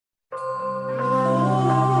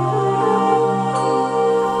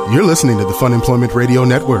You're listening to the Fun Employment Radio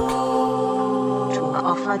Network. The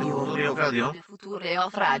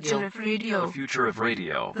future of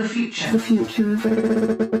radio. The future of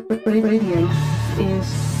radio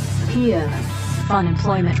is here.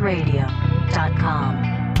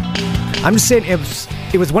 FunemploymentRadio.com. I'm just saying, it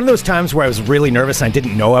was one of those times where I was really nervous and I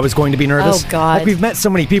didn't know I was going to be nervous. Oh, God. Like, we've met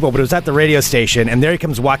so many people, but it was at the radio station, and there he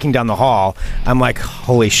comes walking down the hall. I'm like,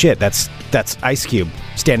 holy shit, that's Ice Cube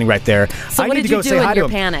standing right there. So I what need did to go you do say in hi your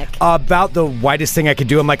to him. panic? About the whitest thing I could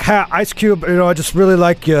do. I'm like, hi, Ice Cube, I just really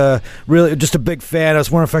like you, really just a big fan. I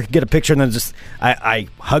was wondering if I could get a picture, and then I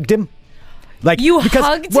hugged him. Like,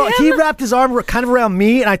 hugged him? Well, he wrapped his arm kind of around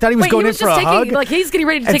me, and I thought he was going in for a hug. Like, he's getting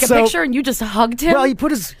ready to take a picture, and you just hugged him? Well, he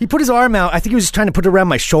put his arm out. I think he was just trying to put it around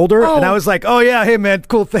my shoulder, and I was like, "Oh yeah, hey man,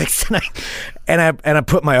 cool, thanks." And I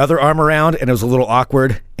put my other arm around, and it was a little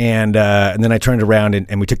awkward. And then I turned around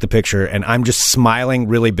and we took the picture, and I'm just smiling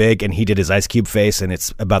really big, and he did his Ice Cube face, and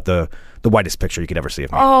it's about the whitest picture you could ever see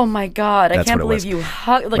of me. Oh my God! That's I can't what it believe was. you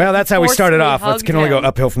hugged. Like, well, that's how we started off. It can only go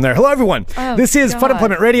uphill from there. Hello, everyone. Oh, this is God. Fun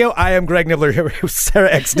Employment Radio. I am Greg Nibbler here with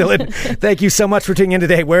Sarah X. Dillon. Thank you so much for tuning in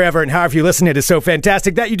today, wherever and however you listen. It is so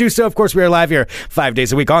fantastic that you do so. Of course, we are live here 5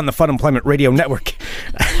 days a week on the Fun Employment Radio Network.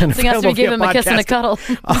 Something else we gave him a kiss and a cuddle.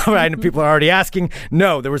 All right, and people are already asking.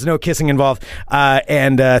 No, there was no kissing involved.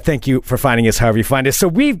 And thank you for finding us however you find us. So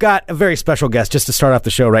we've got a very special guest just to start off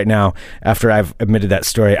the show right now after I've admitted that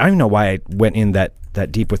story. I don't even know why I went in that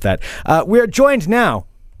deep with that. We are joined now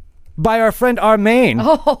by our friend ARMAIN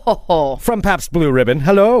from Pabst Blue Ribbon.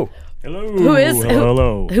 Hello.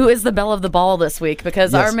 Hello. Who is the belle of the ball this week?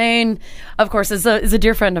 Because Yes. ARMAIN, of course, is a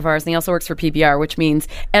dear friend of ours, and he also works for PBR, which means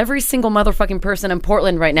every single motherfucking person in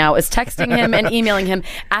Portland right now is texting him and emailing him,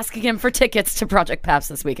 asking him for tickets to Project Pabst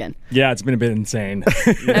this weekend. Yeah, it's been a bit insane.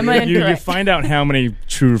 Am I you incorrect? find out how many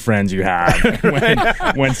true friends you have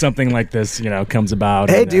when something like this, comes about.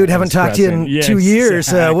 Hey, and, dude, haven't talked to you in 2 years.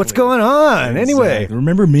 Exactly. What's going on? Anyway.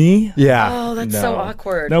 Remember me? Yeah. Oh, that's so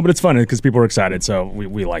awkward. No, but it's fun because people are excited, so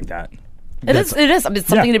we like that. It is. I mean, it's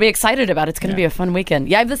something to be excited about. It's going to be a fun weekend.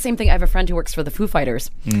 Yeah, I have the same thing. I have a friend who works for the Foo Fighters,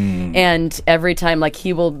 and every time, like,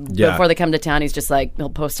 he will before they come to town, he's just like, he'll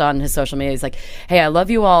post on his social media. He's like, "Hey, I love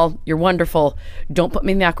you all. You're wonderful. Don't put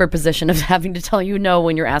me in the awkward position of having to tell you no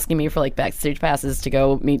when you're asking me for like backstage passes to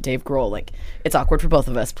go meet Dave Grohl. Like, it's awkward for both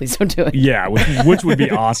of us. Please don't do it." Yeah, which would be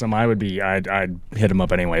awesome. I'd hit him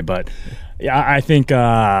up anyway, but. Yeah, I think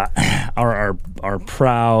our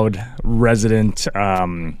proud resident,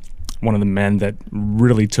 one of the men that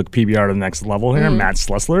really took PBR to the next level here, Matt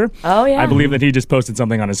Slessler. Oh, yeah. I believe that he just posted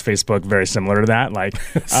something on his Facebook very similar to that, like,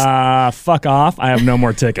 fuck off, I have no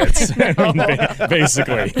more tickets,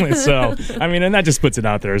 basically. So, I mean, and that just puts it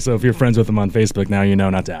out there. So if you're friends with him on Facebook, now you know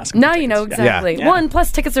not to ask him. Now you know exactly. Yeah. Well, and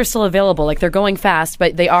plus tickets are still available. Like, they're going fast,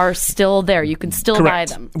 but they are still there. You can still buy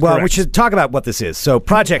them. Well, Correct. we should talk about what this is. So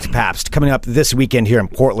Project Pabst coming up this weekend here in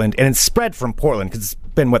Portland, and it's spread from Portland because it's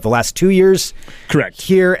been, the last 2 years? Correct.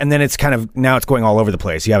 Here, and then it's now it's going all over the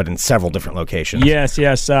place. You have it in several different locations. Yes.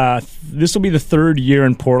 This will be the third year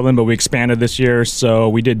in Portland, but we expanded this year. So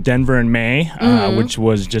we did Denver in May, which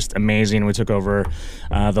was just amazing. We took over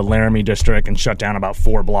the Laramie district and shut down about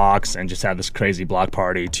 4 blocks and just had this crazy block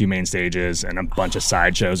party, 2 main stages, and a bunch of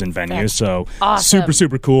side shows and venues. So awesome. super,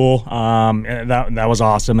 super cool. That was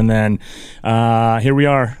awesome. And then here we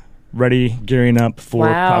are. Gearing up for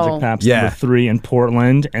Project Pabst number 3 in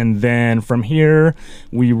Portland. And then from here,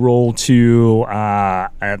 we roll to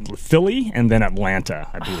Philly and then Atlanta.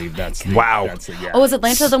 I believe that's the... Wow. Oh, is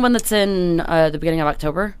Atlanta the one that's in the beginning of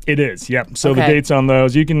October? It is, yep. So the dates on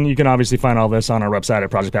those, you can obviously find all this on our website at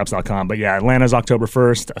projectpabst.com. But yeah, Atlanta's October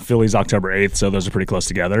 1st, Philly's October 8th, so those are pretty close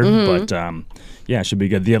together. But yeah, it should be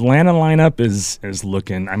good. The Atlanta lineup is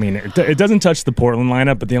looking, I mean, it doesn't touch the Portland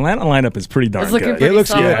lineup, but the Atlanta lineup is pretty darn good. It looks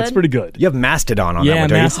solid. good. It's pretty good. You have Mastodon on that one,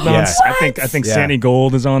 don't you? Mastodon's, I think Sandy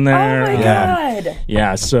Gold is on there. Oh my God.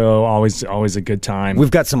 Yeah, so always a good time.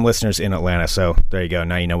 We've got some listeners in Atlanta, so there you go.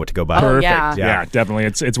 Now you know what to go buy. Oh, Perfect. yeah. Yeah, definitely.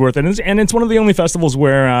 It's worth it. And it's one of the only festivals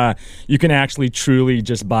where you can actually truly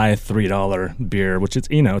just buy a $3 beer, which it's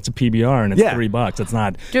it's a PBR and it's $3. It's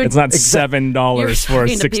not $7 for a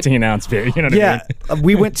 16-ounce beer. You know what I mean?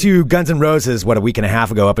 We went to Guns N' Roses, a week and a half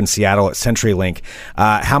ago up in Seattle at CenturyLink.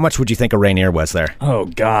 How much would you think a Rainier was there? Oh,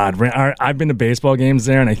 God. I've been to baseball games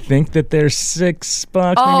there, and I think that they're $6,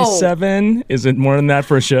 maybe $7. Is it more than that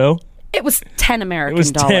for a show? It was $10 American It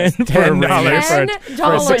was dollars. $10 for a Rainier. For a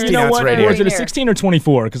 $10 16 ounce Rainier. Was it a 16 or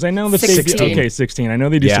 24? Because I know that 16. Okay, 16. I know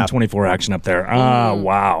they do some 24 action up there.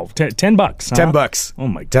 Wow. $10. Huh? $10. Oh,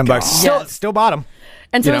 my $10. God. Still bottom.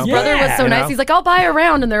 And so his brother was so nice. He's like, I'll buy a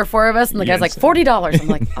round. And there are 4 of us. And the guy's like, $40. I'm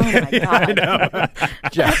like, oh my God.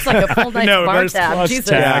 That's like a full night's bar tab. Jesus.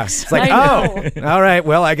 Tax. It's like, all right.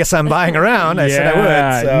 Well, I guess I'm buying a round. I said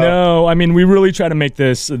I would. So. No, I mean, we really try to make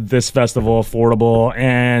this festival affordable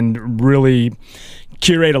and really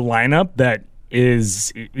curate a lineup that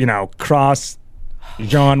is, cross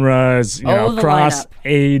genres, cross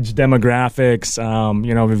age demographics.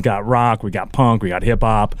 We've got rock, we got punk, we got hip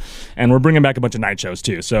hop, and we're bringing back a bunch of night shows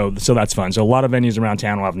too. So that's fun. So a lot of venues around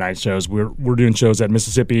town will have night shows. We're doing shows at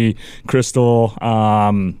Mississippi, Crystal,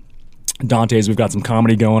 Dante's. We've got some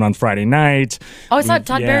comedy going on Friday night. Oh, I saw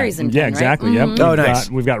Todd Berry's in town, Yeah, exactly. Right? Yep. Mm-hmm.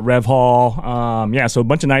 Nice. We've got Rev Hall. So a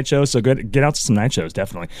bunch of night shows. So get out to some night shows,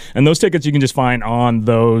 definitely. And those tickets you can just find on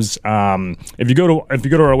those. If you go to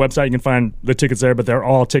our website, you can find the tickets there. But they're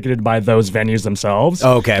all ticketed by those venues themselves.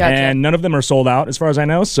 Oh, okay. Gotcha. And none of them are sold out, as far as I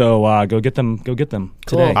know. So go get them. Go get them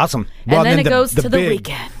today. Awesome. And then it goes to the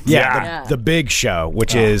weekend. Yeah, the big show,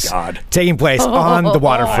 which is taking place on the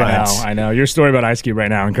waterfront. I know. Your story about Ice Cube right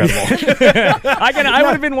now, incredible. I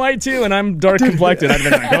would have been white too, and I'm dark complected. I'd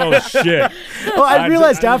have been like, oh shit. Well, I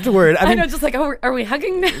realized afterward. I know, just like, are we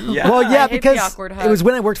hugging now? Yeah. Well, yeah, because awkward hug. it was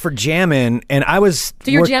when I worked for Jammin', and I was.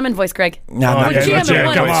 Do your Jammin' voice, Greg. No, I'm not Jammin'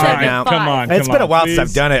 Jammin' Come voice Come on. It's been a while since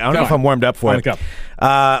I've done it. I don't know if I'm warmed up for it. Okay,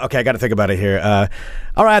 I got to think about it here.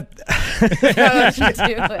 All right.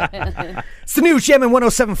 It's the new Jammin'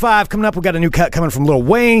 107.5 coming up. We got a new cut coming from Lil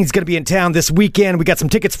Wayne. He's going to be in town this weekend. We got some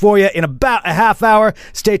tickets for you in about a half hour.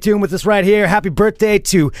 Stay tuned with us right here. Happy birthday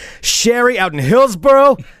to Sherry out in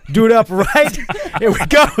Hillsboro. Do it up right. Here we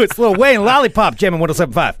go. It's Lil Wayne, Lollipop, Jammin'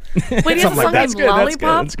 107.5. Wait, he has a song named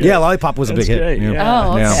Lollipop? That's good. Yeah, Lollipop was a big hit. Yeah.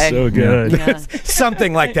 Oh, okay. So good. Yeah.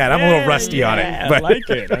 Something like that. I'm a little rusty on it. But I like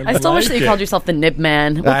it. I still wish that you called yourself the Nib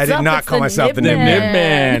Man. I did not call myself the Nib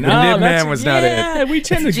Man. The Nib Man was not it. Yeah, we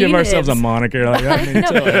tend to give ourselves a moniker like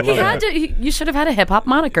that. You should have had a hip hop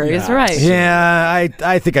moniker. He's right. Yeah,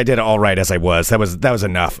 I think I did it all right as I was. That was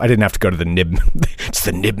enough. I didn't have to go to the Nib. It's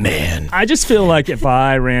the Nib Man. I just feel like if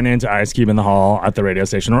I ran into Ice Cube in the hall at the radio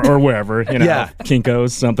station or wherever,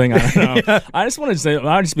 Kinko's, something, I don't know. I just want to say,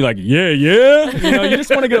 I'd just be like, yeah. You just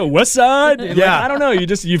want to go West Side. Yeah. Like, I don't know.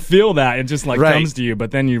 You feel that. It just comes to you, but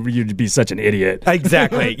then you'd be such an idiot.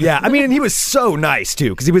 Exactly. Yeah. I mean, and he was so nice too,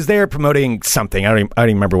 because he was there promoting something. I don't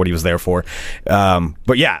even remember what he was there for.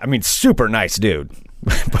 But yeah, I mean, super nice dude.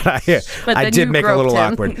 But I did make it a little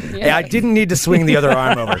awkward. Yeah, I didn't need to swing the other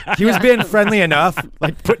arm over. He was being friendly enough,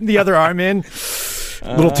 like putting the other arm in,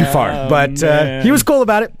 a little too far. But he was cool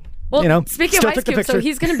about it. Well, speaking of Ice Cube, so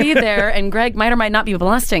he's going to be there, and Greg might or might not be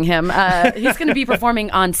molesting him. He's going to be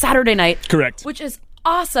performing on Saturday night. Correct. Which is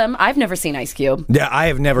awesome. I've never seen Ice Cube. Yeah, I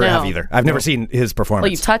have never have either. I've never seen his performance.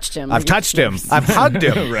 Well, you've touched him. I've touched him. I've hugged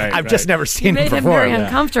him. I've just never seen him perform. You made him very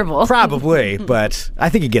uncomfortable. Probably, but I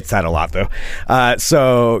think he gets that a lot, though.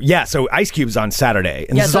 So Ice Cube's on Saturday.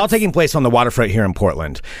 And this is all taking place on the waterfront here in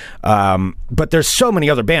Portland. But there's so many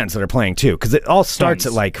other bands that are playing, too, because it all starts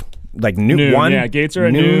at like noon. 1. Yeah, gates are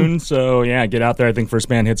at noon. So, yeah, get out there. I think first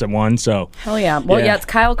band hits at 1. So. Hell yeah. Well, it's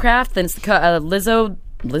Kyle Kraft, then it's Lizzo.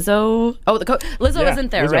 Lizzo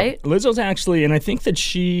isn't there, right? Lizzo's actually, and I think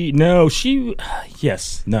that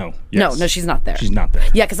yes. No, she's not there. She's not there.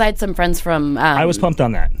 Yeah, because I had some friends from. I was pumped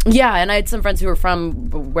on that. Yeah, and I had some friends who were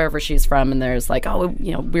from wherever she's from, and there's like,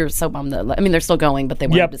 we were so bummed that. I mean, they're still going, but they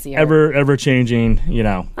wanted to see her. Ever changing.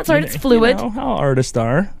 That's right. It's fluid. You know how artists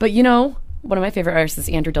are. But one of my favorite artists is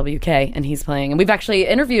Andrew WK, and he's playing. And we've actually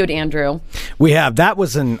interviewed Andrew. We have. That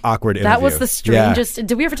was an awkward interview. That was the strangest. Yeah.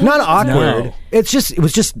 Did we ever talk about Not awkward. No. It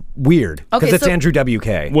was just weird. Because it's Andrew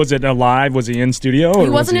WK. Was it live? Was he in studio? He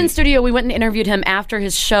wasn't in studio. We went and interviewed him after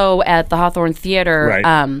his show at the Hawthorne Theater.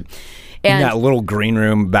 Right. And in that little green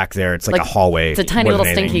room back there, it's like a hallway. It's a tiny little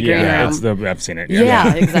stinky green room. I've seen it.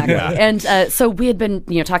 Yeah, exactly. And so we had been,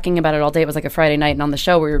 talking about it all day. It was like a Friday night, and on the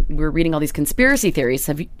show we were reading all these conspiracy theories.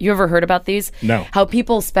 Have you ever heard about these? No. How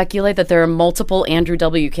people speculate that there are multiple Andrew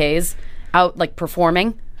WKs out like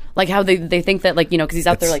performing. Like how they think that because he's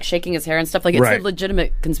out there like shaking his hair and stuff. Like it's a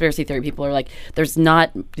legitimate conspiracy theory. People are like, there's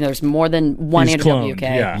more than one Andrew WK.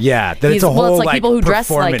 Yeah. It's a whole it's like people who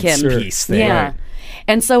dress like him. Piece thing. Yeah. Right.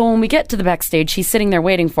 And so when we get to the backstage, he's sitting there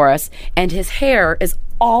waiting for us, and his hair is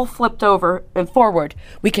all flipped over and forward.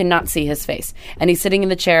 We cannot see his face. And he's sitting in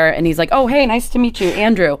the chair, and he's like, oh, hey, nice to meet you,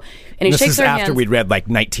 Andrew. And he shakes our hands. This is after we'd read like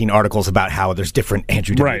 19 articles about how there's different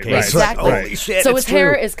Andrew WKs. Right. Exactly. Holy shit, so his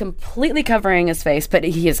hair is completely covering his face, but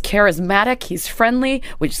he is charismatic. He's friendly.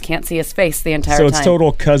 We just can't see his face the entire time. So it's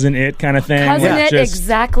total Cousin It kind of thing. Cousin It,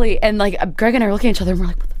 exactly. And like Greg and I are looking at each other, and we're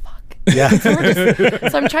like, what the fuck? Yeah.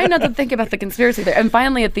 So I'm trying not to think about the conspiracy there. And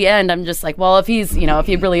finally, at the end, I'm just like, well, if he's, if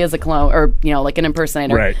he really is a clone or, like an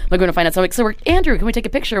impersonator, Right. I'm going to find out. So I'm like, Andrew, can we take a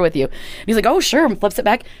picture with you? And he's like, oh, sure. And flips it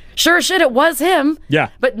back. Sure as shit, it was him. Yeah.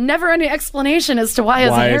 But never any explanation as to why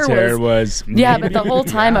his hair was. Yeah, but the whole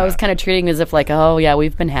time I was kind of treating it as if like, oh, yeah,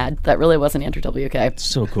 we've been had. That really wasn't Andrew WK.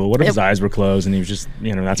 So cool. What if his eyes were closed and he was just,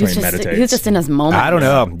 that's why he meditates? He was just in his moment. I don't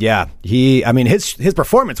know. Yeah. His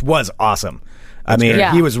performance was awesome.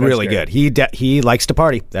 He was really good. He likes to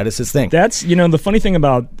party. That is his thing. That's, the funny thing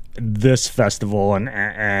about this festival and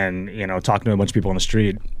talking to a bunch of people on the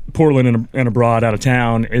street, Portland and abroad, out of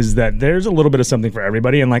town, is that there's a little bit of something for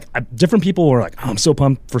everybody. And different people were like, oh, I'm so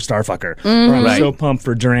pumped for Starfucker, or I'm so pumped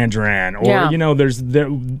for Duran, or there's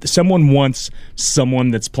someone wants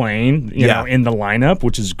someone that's playing, in the lineup,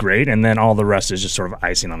 which is great, and then all the rest is just sort of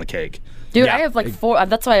icing on the cake. Dude, I have 4.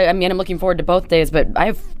 That's why I'm looking forward to both days, but I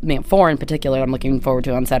have 4 in particular I'm looking forward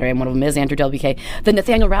to on Saturday, and one of them is Andrew WK. The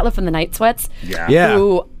Nathaniel Ratliff and the Night Sweats. Yeah.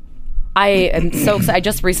 Who I am so excited. I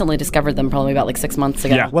just recently discovered them probably about 6 months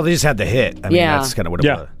ago. Yeah. Well, they just had the hit. That's kind of what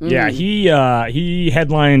it was. Yeah, he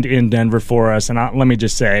headlined in Denver for us, and let me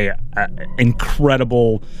just say,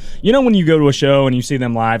 incredible. When you go to a show and you see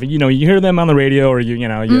them live, you hear them on the radio, or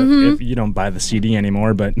if you don't buy the CD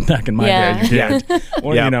anymore, but back in my day, you did,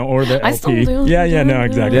 or or the LP. I still do. No,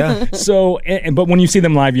 exactly. Yeah. So, but when you see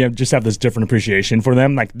them live, you just have this different appreciation for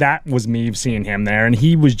them. That was me seeing him there, and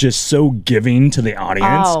he was just so giving to the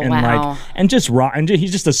audience, and just raw, and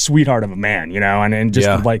he's just a sweetheart of a man, and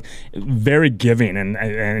just very giving,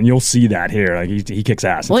 and you'll see that here. He kicks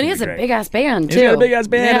ass. Well, he has a big ass band too. He's got a big ass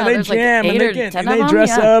band, and they jam, and they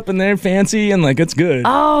dress up, and they're fancy, and it's good.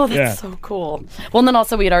 Oh, that's so cool. Well, and then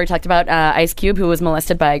also we had already talked about Ice Cube, who was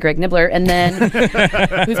molested by Greg Nibbler, and then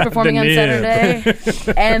who's performing on Saturday,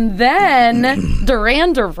 and then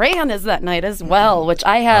Duran is that night as well, which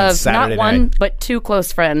I have not one but 2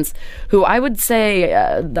 close friends who I would say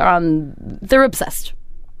they're obsessed.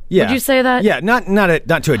 Yeah. Would you say that? Yeah, not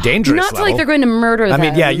to a dangerous level. Not to they're going to murder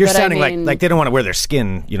them. You're sounding like they don't want to wear their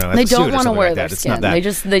skin, as they a suit don't want to wear their It's skin. not that.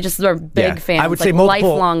 They just are big fans. I would say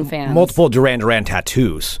lifelong fans. Multiple Duran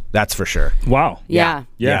tattoos. That's for sure. Wow. Yeah.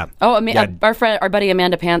 Oh, our buddy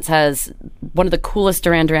Amanda Pants has one of the coolest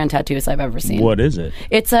Duran tattoos I've ever seen. What is it?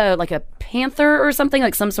 It's like a panther or something,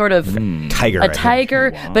 like some sort of tiger. A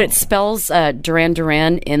tiger, but it spells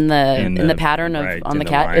Duran in the pattern of on the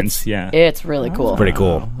cat. It's really cool. Pretty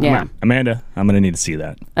cool. Yeah. Amanda, I'm going to need to see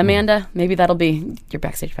that. Amanda, maybe that'll be your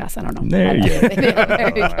backstage pass. I don't know. There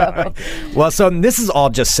you go. Well, so this is all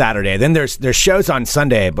just Saturday. Then there's shows on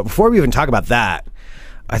Sunday. But before we even talk about that,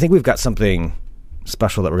 I think we've got something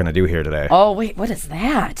special that we're going to do here today. Oh, wait, what is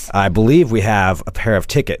that? I believe we have a pair of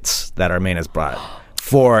tickets that ARMAIN has brought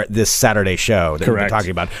for this Saturday show that we've been talking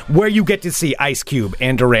about, where you get to see Ice Cube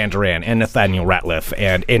and Duran and Nathaniel Ratliff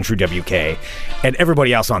and Andrew WK and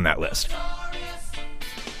everybody else on that list.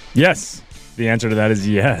 Yes. The answer to that is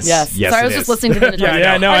yes. Yes. Yes, Sorry, I was just listening to the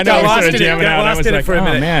I know. I lost it for a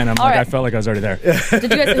minute. Oh, man. I felt like I was already there. Did you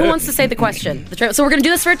guys? Who wants to say the question? So we're going to do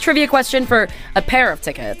this for a trivia question for a pair of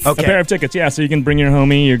tickets. Okay. A pair of tickets, yeah. So you can bring your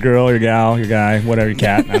homie, your girl, your gal, your guy, whatever, your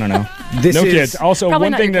cat. I don't know. No kids. Also,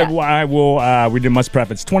 one thing that I will, we must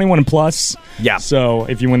prep, it's 21 and plus. Yeah. So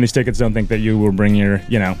if you win these tickets, don't think that you will bring your,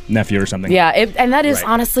 nephew or something. Yeah. And that is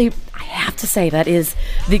honestly, I have to say, that is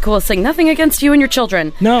the coolest thing. Nothing against you and your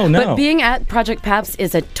children. No. But being at Project Pabst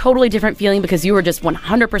is a totally different feeling because you were just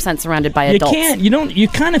 100% surrounded by adults. You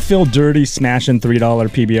kind of feel dirty smashing $3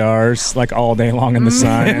 PBRs all day long in the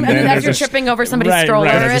sun. And then as you're tripping over somebody's stroller.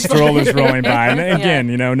 Right, as a stroller's rolling by. And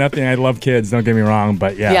again, nothing, I love kids, don't get me wrong,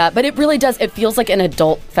 but yeah. Yeah, but it really does, it feels like an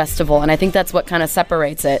adult festival, and I think that's what kind of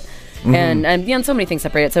separates it. Mm-hmm. And so many things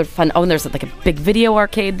separate it. So fun. Oh, and there's a big video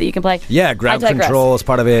arcade that you can play. Yeah, grab control is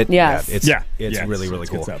part of it. Yes. It's really, really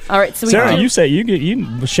cool. All right, so Sarah, you say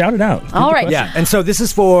you shout it out. All right. Yeah, and so this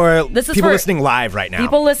is for people listening live right now.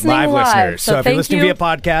 People listening live. Listeners. So if you're listening via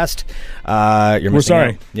podcast, you're missing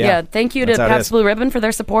out. Yeah, thank you to Pabst Blue Ribbon for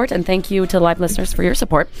their support, and thank you to live listeners for your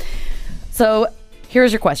support. So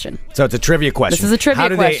here's your question. So it's a trivia question. This is a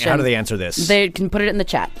trivia question. How do they answer this? They can put it in the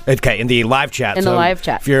chat. Okay, in the live chat. In the live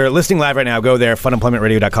chat. If you're listening live right now, go there,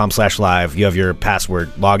 funemploymentradio.com/live. You have your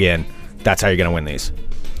password, log in. That's how you're going to win these.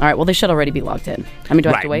 All right, well, they should already be logged in. I mean, do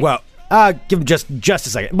I have to wait? Well, give them just a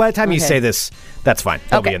second. By the time you say this, that's fine.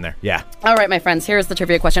 They'll be in there. Yeah. All right, my friends, here's the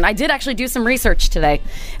trivia question. I did actually do some research today,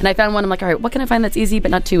 and I found one. I'm like, all right, what can I find that's easy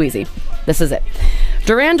but not too easy? This is it.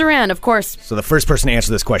 Duran, of course. So the first person to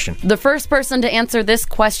answer this question. The first person to answer this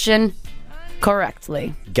question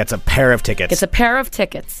correctly. Gets a pair of tickets. Gets a pair of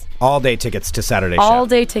tickets. All-day tickets to Saturday's show.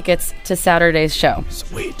 All-day tickets to Saturday's show.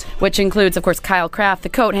 Sweet. Which includes, of course, Kyle Kraft, The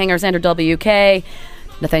Coat Hangers, Andrew WK,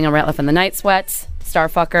 Nathaniel Ratliff and the Night Sweats,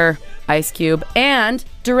 Starfucker, Ice Cube, and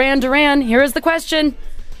Duran. Here is the question.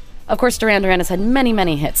 Of course, Duran has had many,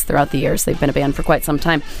 many hits throughout the years. They've been a band for quite some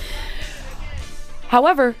time.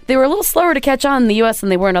 However, they were a little slower to catch on in the U.S. than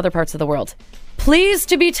they were in other parts of the world. Please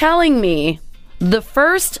to be telling me the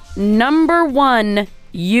first number one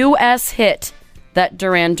U.S. hit that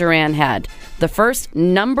Duran had. The first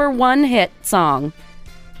number one hit song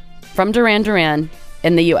from Duran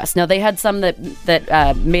in the U.S. Now, they had some that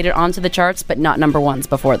made it onto the charts, but not number ones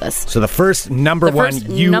before this. So the first number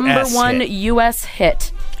one U.S.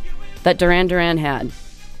 hit that Duran had.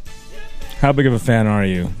 How big of a fan are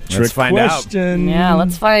you? Let's find out. Yeah,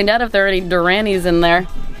 let's find out if there are any Duranis in there.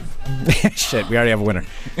 Shit, we already have a winner.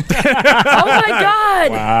 Oh my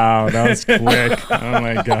God! Wow, that was quick. Oh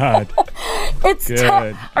my God. It's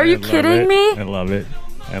tough. Are you kidding me? I love it.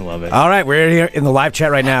 All right, we're here in the live chat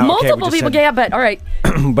right now. Multiple people, yeah, but all right.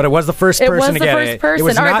 But it was the first person to get it. It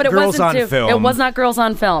was not Girls on Film. It was not Girls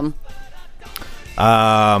on Film.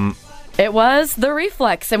 It was The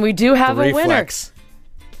Reflex, and we do have a winner.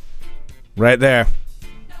 Right there.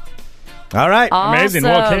 All right. Awesome. Amazing.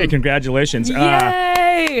 Well, okay, congratulations.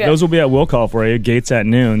 Yay! Those will be at Will Call for you. Gates at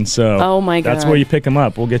noon. So oh my God. That's where you pick them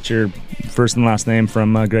up. We'll get your first and last name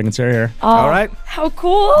from Greg and Sarah here. All right. How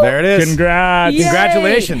cool. There it is. Congrats. Yay.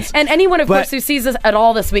 Congratulations. And anyone, of course, who sees us at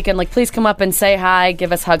all this weekend, please come up and say hi,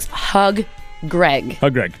 give us hugs. Hug Greg.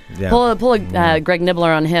 Hug Greg. Yeah. Pull a Greg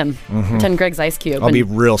Nibbler on him. Pretend Greg's Ice Cube. I'll be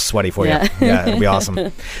real sweaty for you. Yeah, it'll be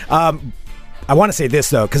awesome. I want to say this,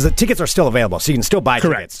 though, because the tickets are still available, so you can still buy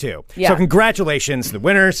tickets, too. Yeah. So congratulations to the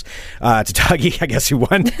winners, to Dougie, I guess, who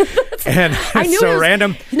won. And it's so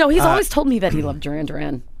random. He's always told me that he loved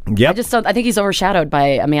Duran. Yep. I think he's overshadowed by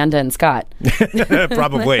Amanda and Scott.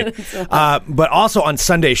 Probably. But also on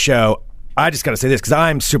Sunday's show, I just got to say this, because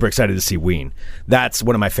I'm super excited to see Ween. That's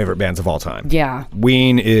one of my favorite bands of all time. Yeah.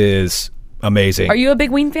 Ween is amazing. Are you a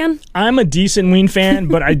big Ween fan? I'm a decent Ween fan,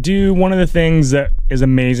 but I do. One of the things that is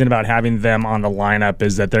amazing about having them on the lineup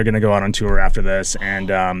is that they're going to go out on tour after this, and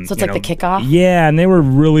so it's like the kickoff. Yeah, and they were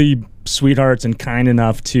really sweethearts and kind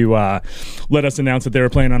enough to let us announce that they were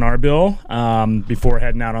playing on our bill before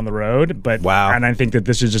heading out on the road. But wow, and I think that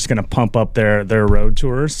this is just going to pump up their road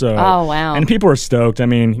tour. So oh wow, and people are stoked. I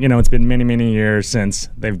mean, it's been many years since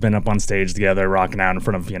they've been up on stage together, rocking out in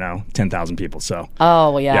front of 10,000 people. So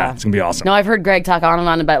oh yeah, it's gonna be awesome. No, I've heard Greg talk on and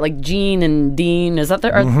on about like Gene and Dean. Is that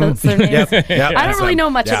that's their names? Yep. I don't really know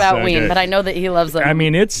much about Ween, but I know that he loves them. I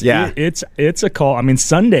mean, it's a call. I mean,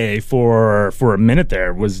 Sunday for a minute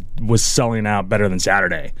there was selling out better than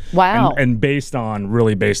Saturday. Wow. And based on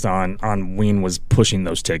Ween was pushing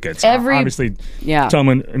those tickets. Obviously, Tom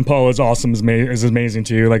and Paul is awesome, is amazing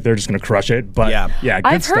too. Like they're just going to crush it. But good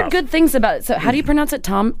I've stuff. heard good things about it. So how do you pronounce it,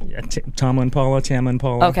 Tom? Yeah, Tom and Paula, Tam and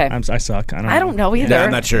Paula. Okay. I suck. I don't know either. Yeah,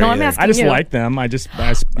 I'm not sure. No, either. I'm asking I just you. like them. I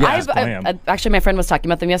play them. Actually, my friend was talking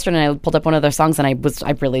about them yesterday, and I pulled up one of their songs, and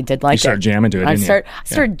I really did like it. You started jamming to it, didn't you? I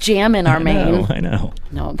started jamming ARMAIN. I know.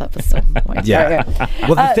 No, that was so weird. Yeah.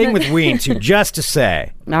 Well, the thing with Ween, too, just to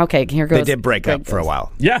say, okay, here goes. They did break up for a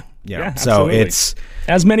while. Yeah. So it's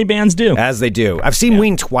as many bands do. As they do. I've seen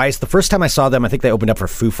Ween twice. The first time I saw them, I think they opened up for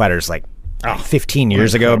Foo Fighters 15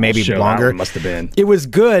 years ago, maybe longer. Must have been. It was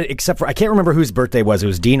good, except for I can't remember whose birthday it was. It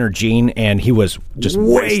was Dean or Gene, and he was just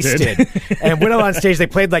wasted. And went on stage. They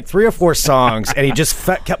played 3 or 4 songs, and he just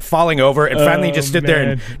kept falling over. And finally, he just stood there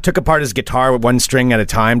and took apart his guitar with one string at a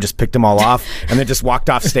time, just picked them all off, and then just walked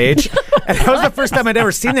off stage. And that was the first time I'd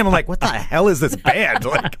ever seen them. I'm like, what the hell is this band?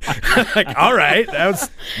 All right, that was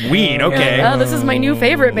Ween. Okay. Oh, this is my new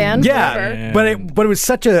favorite band. Yeah, but it was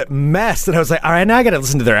such a mess that I was like, all right, now I got to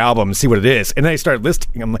listen to their album and see what it is. And then I started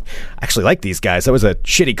listening. I'm like, I actually like these guys. That was a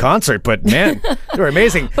shitty concert, but man, they were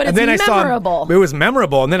amazing. But and then memorable. It was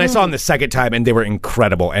memorable. And then I saw them the second time, and they were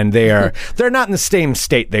incredible. And they're not in the same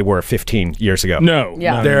state they were 15 years ago. No.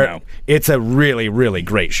 Yeah. No. It's a really, really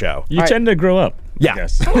great show. You tend to grow up. Yeah. I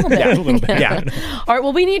guess. A little bit. A little bit. Yeah. All right.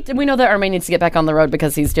 Well, we know that ARMAIN needs to get back on the road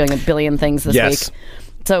because he's doing a billion things this week.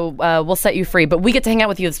 So we'll set you free. But we get to hang out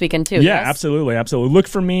with you this weekend, too. Yeah, yes? Absolutely. Look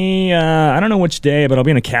for me. I don't know which day, but I'll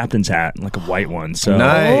be in a captain's hat, like a white one. So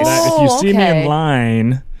nice. If you see me in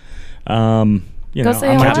line, I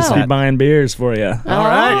might just be buying beers for you. All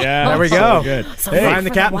right. Yeah, there we go. Good. So find the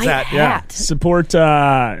captain's hat. Yeah. Support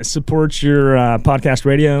your podcast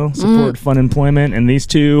radio. Support Fun Employment. And these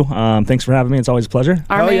two, thanks for having me. It's always a pleasure.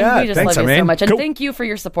 ARMAIN, we just thanks, love you so ARMAIN. much. And Cool. thank you for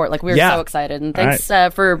your support. We're so excited. And thanks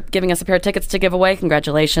for giving us a pair of tickets to give away.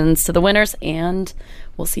 Congratulations to the winners. And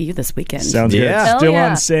we'll see you this weekend. Sounds good. Yeah. Still Hell yeah.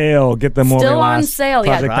 on sale. Get them while they Still on last. sale,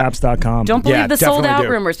 yeah. ProjectPabst.com. Don't believe Yeah, the sold definitely out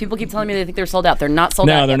do. rumors. People keep telling me they think they're sold out. They're not sold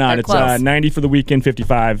out. No, they're yet. not. They're It's close. 90 for the weekend,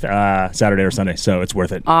 55 Saturday or Sunday. So it's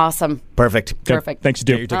worth it. Awesome. Perfect. Good. Perfect. Thanks, you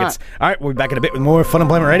Get do. your tickets. All right, we'll be back in a bit with more Fun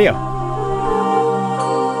Employment Radio.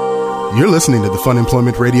 You're listening to the Fun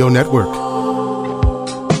Employment Radio Network.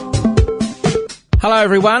 Hello,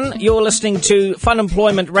 everyone. You're listening to Fun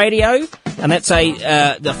Employment Radio, and that's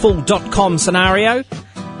the full .com scenario.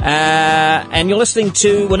 And you're listening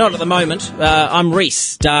to, well, not at the moment. I'm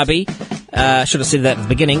Reese Darby. Should have said that at the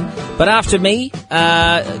beginning. But after me,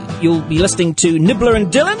 you'll be listening to Nibbler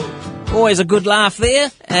and Dylan. Always a good laugh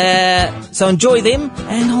there. So enjoy them,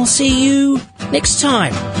 and I'll see you next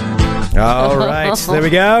time. All right, there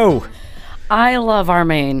we go. I love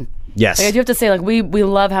ARMAIN. Yes. Like, I do have to say, like, we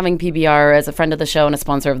love having PBR as a friend of the show and a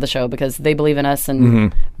sponsor of the show because they believe in us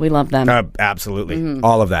and we love them. Absolutely.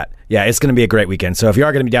 All of that. Yeah, it's going to be a great weekend. So if you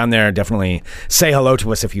are going to be down there, definitely say hello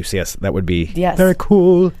to us if you see us. That would be very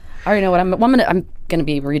cool. I already know what I'm going to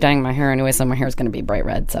be redying my hair anyway, so my hair is going to be bright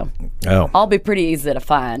red. So I'll be pretty easy to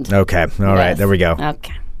find. Okay. All right. There we go.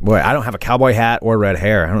 Okay. Boy, I don't have a cowboy hat or red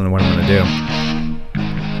hair. I don't know what I'm going to do.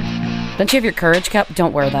 Don't you have your courage cap?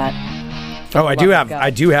 Don't wear that. Oh, I do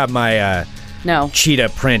have my No. cheetah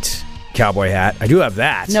print cowboy hat. I do have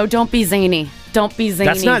that. No, don't be zany. Don't be zany.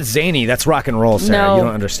 That's not zany. That's rock and roll, Sarah. No, you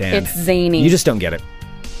don't understand. it's zany. You just don't get it.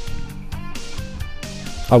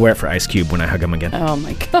 I'll wear it for Ice Cube when I hug him again. Oh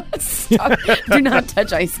my God! Stop. Do not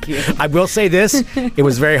touch Ice Cube. I will say this. It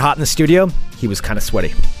was very hot in the studio. He was kind of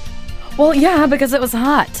sweaty. Well, yeah, because it was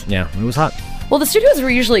hot. Yeah, it was hot. Well, the studios were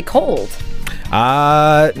usually cold.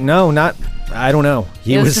 No, not. I don't know.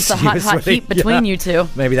 It was just a hot sweaty. heat between you two.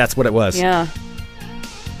 Maybe that's what it was. Yeah.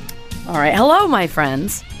 All right. Hello, my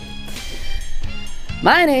friends.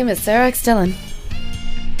 My name is Sarah X. Dillon.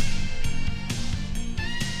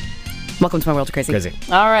 Welcome to my world of crazy. Crazy.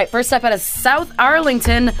 All right. First up out of South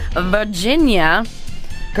Arlington, Virginia.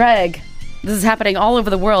 Greg, this is happening all over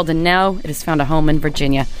the world, and now it has found a home in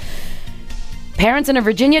Virginia. Parents in a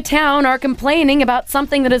Virginia town are complaining about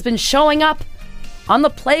something that has been showing up on the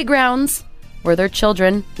playgrounds where their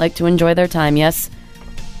children like to enjoy their time. Yes.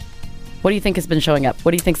 What do you think has been showing up?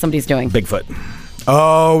 What do you think somebody's doing? Bigfoot.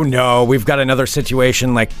 Oh, no. We've got another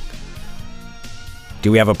situation like...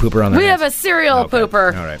 Do we have a pooper on the We have a serial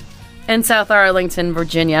pooper. All right. In South Arlington,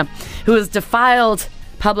 Virginia, who has defiled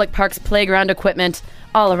public parks playground equipment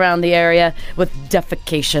all around the area with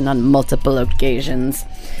defecation on multiple occasions.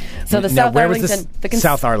 So the Now, South where was Arlington, this?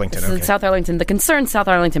 South Arlington, this is okay. South Arlington. The concerned South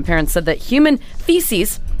Arlington parents said that human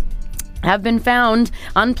feces have been found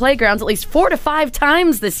on playgrounds at least 4 to 5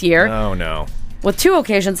 times this year, Oh, no. with 2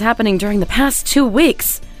 occasions happening during the past 2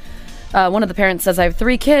 weeks. One of the parents says, I have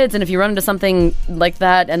 3 kids, and if you run into something like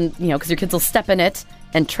that, and, you know, because your kids will step in it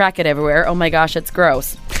and track it everywhere, oh my gosh, it's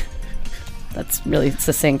gross. That's really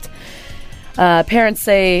succinct. Parents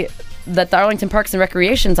say that the Arlington Parks and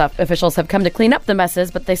Recreation officials have come to clean up the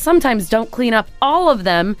messes, but they sometimes don't clean up all of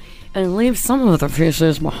them and leave some of the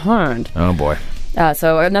feces behind. Oh, boy.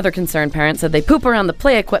 So another concerned parent said they poop around the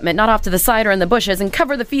play equipment, not off to the side or in the bushes, and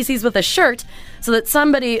cover the feces with a shirt so that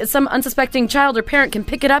some unsuspecting child or parent can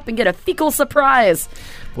pick it up and get a fecal surprise.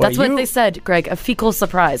 Well, That's what they said, Greg, a fecal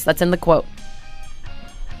surprise. That's in the quote.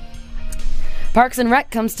 Parks and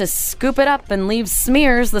Rec comes to scoop it up and leave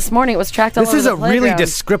smears. This morning it was tracked all over the This is a really playground.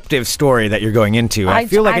 descriptive story that you're going into. I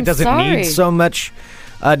feel like I'm it doesn't sorry. need so much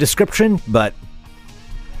description, but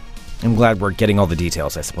I'm glad we're getting all the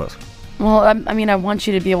details, I suppose. Well, I mean, I want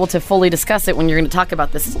you to be able to fully discuss it when you're going to talk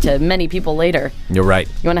about this to many people later. You're right.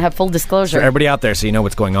 You want to have full disclosure. For everybody out there so you know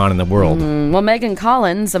what's going on in the world. Well, Megan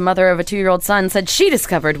Collins, a mother of a 2-year-old son, said she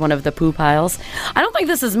discovered one of the poo piles. I don't think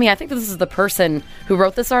this is me. I think this is the person who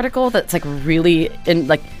wrote this article that's like really in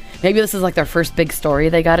like maybe this is like their first big story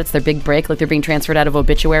they got. It's their big break, like they're being transferred out of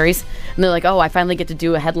obituaries. And they're like, oh, I finally get to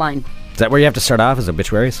do a headline. Is that where you have to start off, as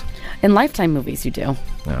obituaries? In Lifetime movies, you do.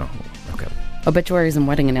 No. Okay. Obituaries and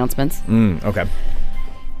wedding announcements. Okay.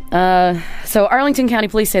 So Arlington County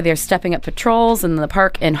Police say they're stepping up patrols in the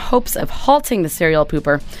park in hopes of halting the serial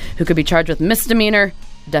pooper, who could be charged with misdemeanor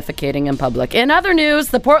defecating in public. In other news,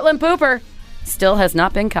 the Portland pooper still has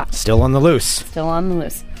not been caught. Still on the loose. Still on the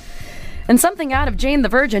loose. And something out of Jane the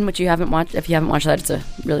Virgin, which you haven't watched. If you haven't watched that, it's a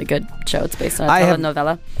really good show. It's based on a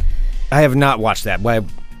telenovela. I have not watched that. Why?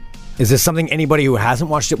 Is this something anybody who hasn't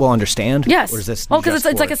watched it will understand? Yes. Or is this because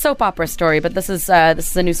it's like a soap opera story, but this is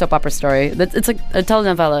a new soap opera story. It's like a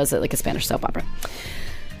telenovela is like a Spanish soap opera.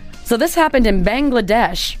 So this happened in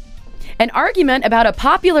Bangladesh. An argument about a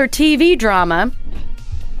popular TV drama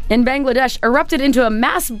in Bangladesh erupted into a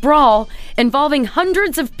mass brawl involving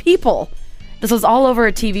hundreds of people This was all over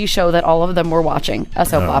a TV show that all of them were watching, a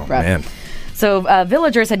soap opera. Man. So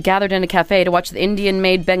villagers had gathered in a cafe to watch the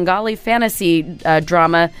Indian-made Bengali fantasy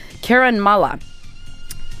drama Kiran Mala.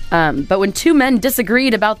 But when two men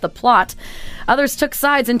disagreed about the plot, others took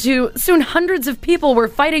sides, and soon hundreds of people were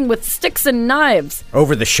fighting with sticks and knives.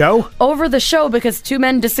 Over the show? Over the show, because two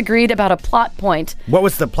men disagreed about a plot point. What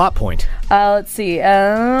was the plot point? Let's see.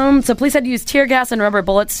 So police had to use tear gas and rubber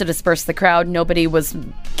bullets to disperse the crowd. Nobody was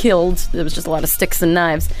killed. There was just a lot of sticks and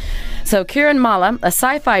knives. So Kiran Mala, a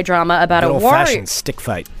sci-fi drama about Good a warrior... old-fashioned stick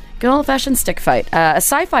fight. Good old-fashioned stick fight. A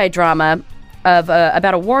sci-fi drama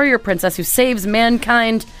about a warrior princess who saves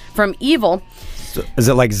mankind from evil. So, is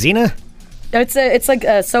it like Xena? It's like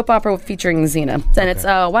a soap opera featuring Xena, and it's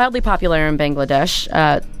wildly popular in Bangladesh.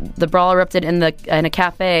 The brawl erupted in a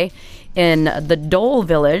cafe in the Dole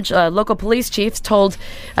village. Local police chiefs told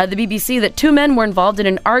the BBC that two men were involved in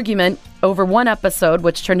an argument over one episode,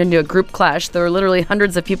 which turned into a group clash. There were literally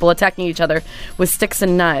hundreds of people attacking each other with sticks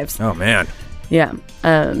and knives. Oh, man. Yeah.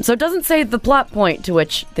 So it doesn't say the plot point to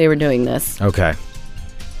which they were doing this. Okay.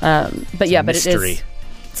 But it mystery. is.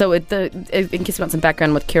 So in case you want some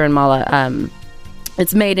background with Kiran Mala,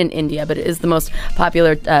 it's made in India, but it is the most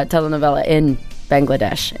popular telenovela in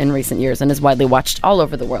Bangladesh in recent years and is widely watched all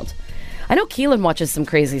over the world. I know Keelan watches some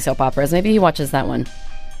crazy soap operas. Maybe he watches that one.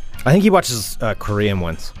 I think he watches Korean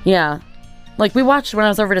ones. Yeah. Like we watched when I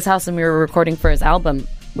was over at his house and we were recording for his album,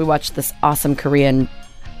 we watched this awesome Korean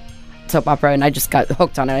soap opera and I just got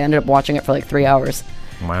hooked on it. I ended up watching it for like 3 hours.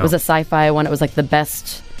 Wow. It was a sci-fi one. It was like the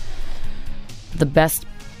best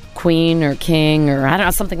queen or king or I don't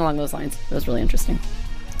know, something along those lines. It was really interesting.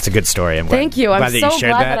 It's a good story. Thank you. I'm so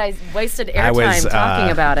glad that I wasted airtime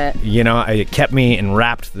talking about it. You know, it kept me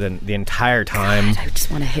enwrapped the entire time. God, I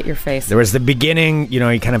just want to hit your face. There was the beginning, you know,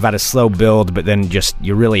 you kind of had a slow build, but then just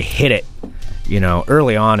you really hit it, you know,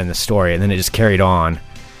 early on in the story, and then it just carried on.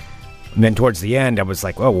 And then towards the end, I was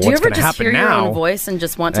like, "Oh, well, what's going to happen now?" Do you ever just hear your own voice and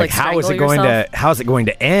just want to how is it going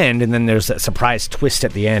to end? And then there's a surprise twist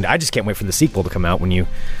at the end. I just can't wait for the sequel to come out when you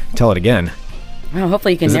tell it again. Well,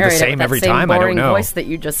 hopefully you can narrate it with that every same time? I don't boring know. voice that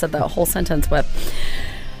you just said that whole sentence with.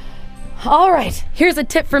 All right, here's a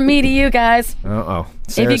tip from me to you guys. Uh-oh.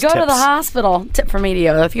 If you go to the hospital, tip from me to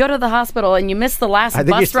you. If you go to the hospital and you miss the last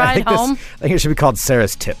bus ride home... I think it should be called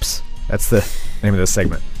Sarah's Tips. That's the name of this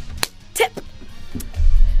segment. Tip.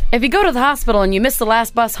 If you go to the hospital and you miss the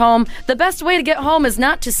last bus home, the best way to get home is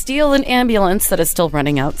not to steal an ambulance that is still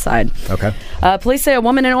running outside. Okay. Police say a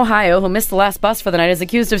woman in Ohio who missed the last bus for the night is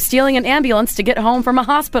accused of stealing an ambulance to get home from a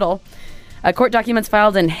hospital. Court documents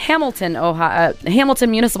filed in Hamilton, Ohio,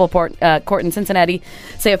 Hamilton Municipal Court in Cincinnati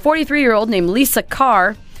say a 43-year-old named Lisa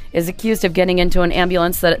Carr is accused of getting into an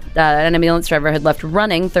ambulance that an ambulance driver had left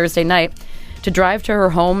running Thursday night to drive to her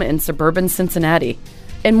home in suburban Cincinnati.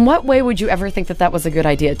 In what way would you ever think that was a good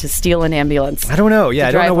idea, to steal an ambulance? I don't know. Yeah,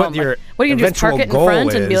 I don't know what home? your what are you going to do, just park it in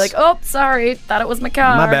front and be like, oh, sorry, thought it was my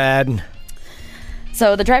car. My bad.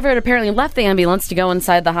 So the driver had apparently left the ambulance to go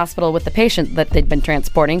inside the hospital with the patient that they'd been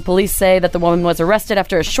transporting. Police say that the woman was arrested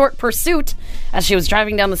after a short pursuit as she was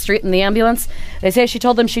driving down the street in the ambulance. They say she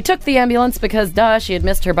told them she took the ambulance because, she had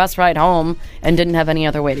missed her bus ride home and didn't have any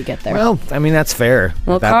other way to get there. Well, I mean, that's fair.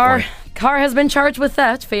 Well, Carr has been charged with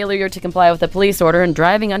theft, failure to comply with a police order, and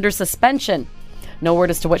driving under suspension. No word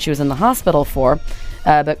as to what she was in the hospital for,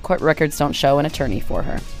 but court records don't show an attorney for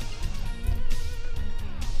her.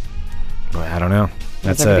 Well, I don't know.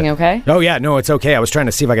 Is everything okay? Oh, yeah. No, it's okay. I was trying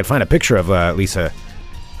to see if I could find a picture of Lisa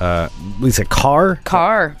Carr?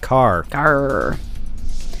 Carr. I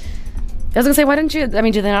was going to say, why didn't you... I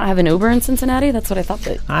mean, do they not have an Uber in Cincinnati? That's what I thought.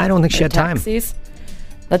 I don't think she had taxis.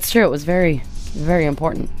 That's true. It was very, very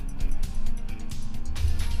important.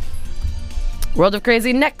 World of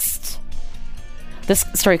Crazy next. This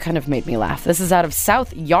story kind of made me laugh. This is out of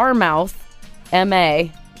South Yarmouth, MA.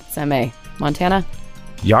 It's MA. Montana?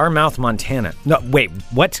 Yarmouth, Montana. No, wait,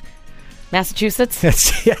 what? Massachusetts?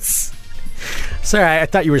 Yes. Sorry, I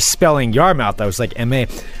thought you were spelling Yarmouth. I was like, M-A.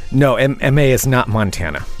 No, M-A is not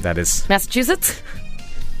Montana. That is... Massachusetts?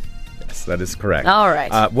 Yes, that is correct. All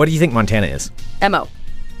right. What do you think Montana is? M-O.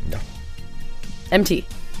 No. M-T.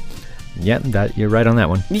 Yeah, you're right on that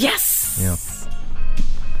one. Yes! Yeah.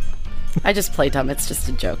 I just play dumb. It's just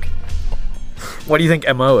a joke. What do you think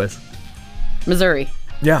M-O is? Missouri.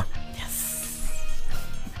 Yeah.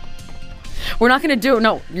 We're not going to do it.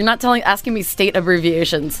 No, you're not asking me state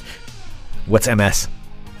abbreviations. What's MS?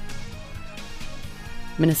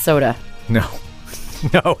 Minnesota. No.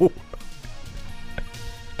 No.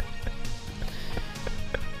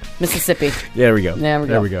 Mississippi. Yeah, there we go.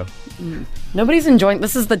 There we go. Nobody's enjoying...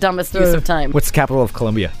 This is the dumbest use of time. What's the capital of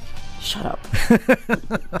Colombia? Shut up.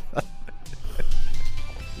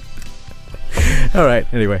 All right.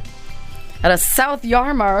 Anyway, At a South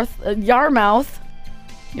Yarmouth.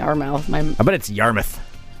 My I bet it's Yarmouth.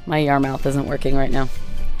 Yarmouth isn't working right now.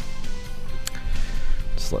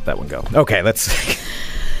 Just let that one go. Okay, let's.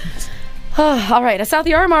 All right, a South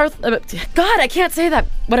Yarmouth. God, I can't say that.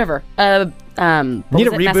 Whatever. You need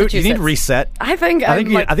a reboot. You need a reset. I think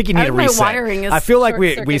you need a reset. My wiring is I feel like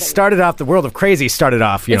we started off, the world of crazy started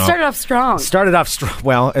off, It started off strong.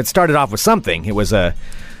 Well, it started off with something. It was a.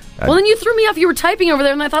 Well, then you threw me off. You were typing over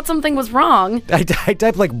there, and I thought something was wrong. I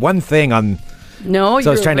typed like one thing on. No, so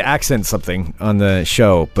I was trying to accent something on the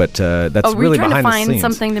show, but that's were really you trying behind to the find scenes.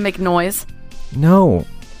 something to make noise? No.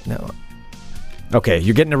 Okay,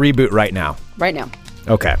 you're getting a reboot right now. Right now.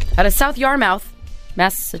 Okay. At a South Yarmouth,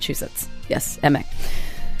 Massachusetts. Yes, MA.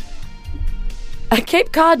 A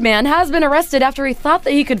Cape Cod man has been arrested after he thought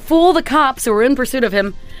that he could fool the cops who were in pursuit of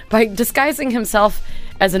him by disguising himself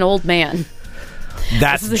as an old man.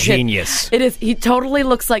 That's genius. It is. He totally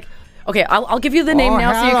looks like... Okay, I'll give you the name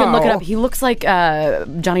now so you can look it up. He looks like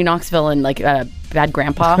Johnny Knoxville in like Bad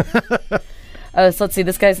Grandpa. So let's see.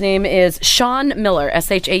 This guy's name is Sean Miller.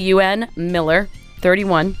 Shaun Miller,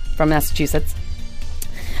 31, from Massachusetts.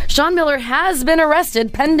 Sean Miller has been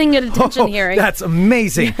arrested pending a detention hearing. That's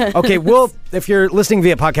amazing. Okay, if you're listening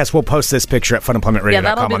via podcast, we'll post this picture at funemploymentradio.com Yeah,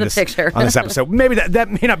 that'll be the picture. on this episode. Maybe that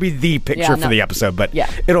may not be the picture for the episode, but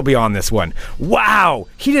it'll be on this one. Wow,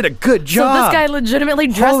 he did a good job. So this guy legitimately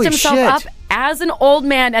dressed himself up as an old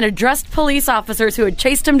man and addressed police officers who had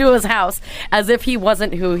chased him to his house as if he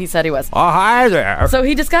wasn't who he said he was. Oh, hi there. So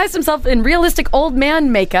he disguised himself in realistic old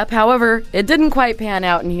man makeup. However, it didn't quite pan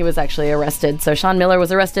out, and he was actually arrested. So Sean Miller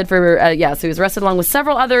was arrested for, so he was arrested along with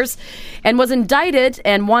several others and was indicted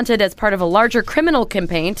and wanted as part of a larger criminal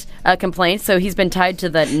complaint. So he's been tied to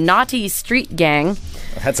the Naughty Street Gang.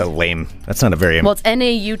 That's not a very... Well, it's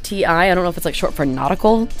NAUTI. I don't know if it's like short for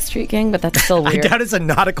Nautical Street Gang, but that's still weird. I doubt it's a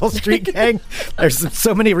nautical street gang. There's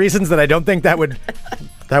so many reasons that I don't think that would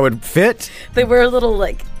fit. They wear a little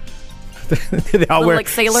like... They all wear like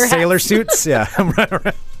sailor suits. Yeah.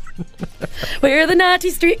 We're the Naughty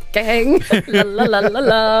Street Gang. La la la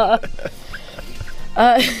la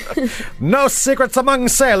la. No secrets among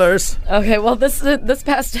sailors. Okay, well, this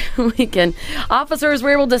past weekend, officers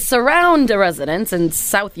were able to surround a residence in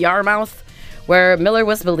South Yarmouth, where Miller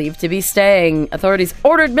was believed to be staying. Authorities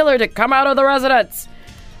ordered Miller to come out of the residence.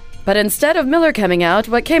 But instead of Miller coming out,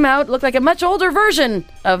 what came out looked like a much older version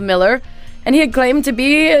of Miller, and he had claimed to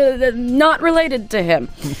be not related to him.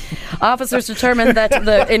 Officers determined that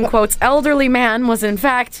the, in quotes, elderly man was in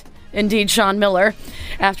fact... indeed Sean Miller.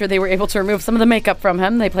 After they were able to remove some of the makeup from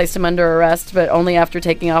him, they placed him under arrest, but only after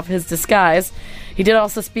taking off his disguise. He did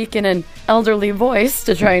also speak in an elderly voice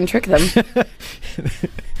to try and trick them.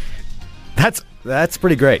 That's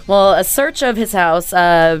pretty great. Well, a search of his house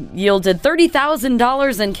yielded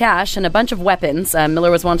 $30,000 in cash and a bunch of weapons. Miller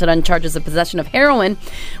was wanted on charges of possession of heroin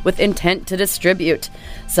with intent to distribute.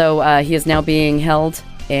 So he is now being held,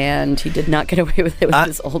 and he did not get away with it with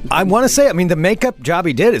his old man. I want to say, the makeup job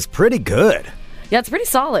he did is pretty good. Yeah, it's pretty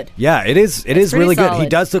solid. Yeah, it is. It is really good. He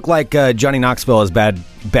does look like Johnny Knoxville as Bad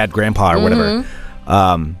Grandpa or whatever.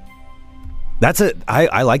 I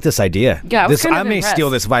like this idea. Yeah, I may steal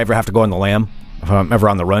this if I ever have to go on the lam. If I'm ever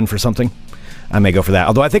on the run for something, I may go for that.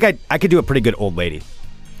 Although I think I could do a pretty good old lady.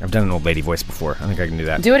 I've done an old lady voice before. I think I can do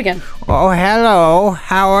that. Do it again. Oh, hello.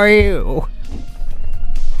 How are you?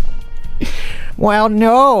 Well,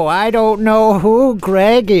 no, I don't know who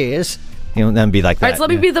Greg is. Then be like that. All right, so let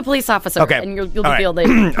me be the police officer. Okay. And you'll be the old lady.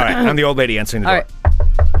 All right, I'm the old lady answering the door. All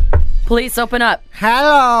right. Police, open up.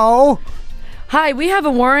 Hello. Hi, we have a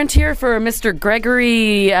warrant here for Mr.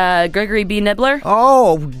 Gregory B. Nibbler.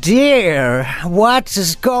 Oh dear, what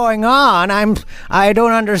is going on? I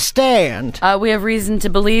don't understand. We have reason to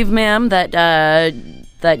believe, ma'am, that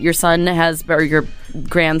your son or your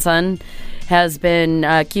grandson has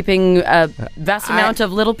been keeping a vast amount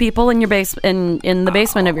of little people in your in the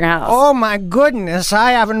basement of your house. Oh my goodness,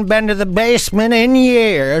 I haven't been to the basement in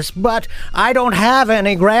years, but I don't have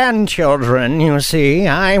any grandchildren, you see.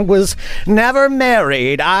 I was never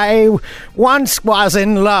married. I once was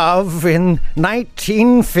in love in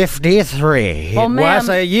 1953. Well, it was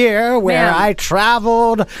a year where I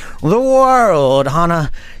traveled the world on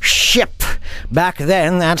a ship back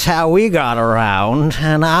then that's how we got around.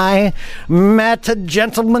 And I met a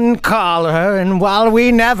gentleman caller, and while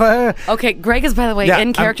we never... Okay, Greg is, by the way,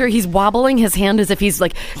 in character. He's wobbling his hand as if he's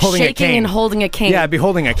like shaking and holding a cane. Yeah, I'd be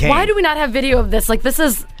holding a cane. Why do we not have video of this? Like, this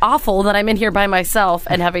is awful that I'm in here by myself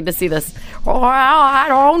and having to see this. Well, I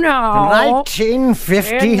don't know.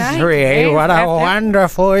 1953, what a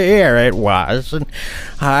wonderful year it was. And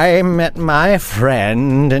I met my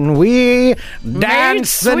friend, and we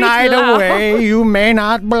danced the night away. You may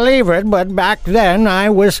not believe it, but back then I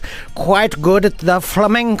was quite good at the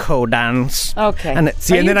flamenco dance. Okay. And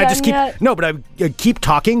then I just keep... No, but I keep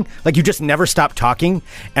talking. Like, you just never stop talking,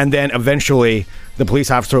 and then eventually the police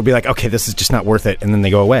officer will be like, okay, this is just not worth it, and then they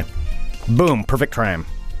go away. Boom, perfect crime.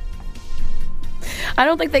 I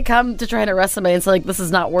don't think they come to try to arrest somebody and say, like, this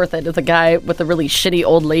is not worth it. If a guy with a really shitty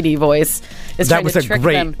old lady voice is trying to trick them. That was a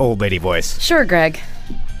great old lady voice. Sure, Greg.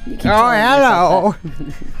 Oh, hello.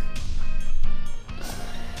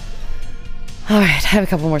 All right, I have a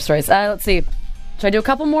couple more stories. Let's see. Should I do a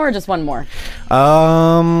couple more or just one more? 2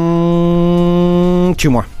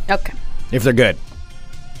 more. Okay. If they're good.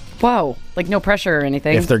 Whoa. Like, no pressure or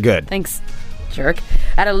anything. If they're good. Thanks, jerk.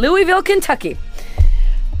 Out of Louisville, Kentucky.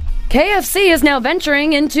 KFC is now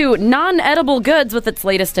venturing into non-edible goods with its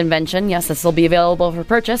latest invention. Yes, this will be available for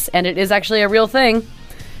purchase, and it is actually a real thing.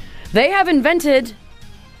 They have invented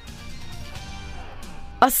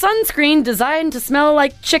a sunscreen designed to smell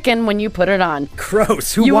like chicken when you put it on.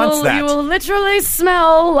 Gross. Who wants that? You will literally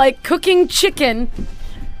smell like cooking chicken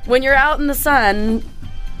when you're out in the sun.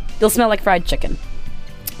 You'll smell like fried chicken.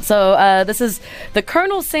 So this is the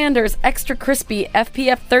Colonel Sanders Extra Crispy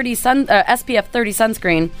SPF 30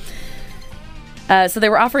 sunscreen. So they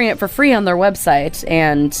were offering it for free on their website,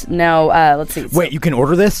 and now let's see. Wait, you can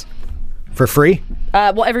order this for free?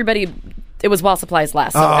 Well, everybody. It was while supplies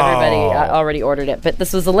last, so everybody already ordered it. But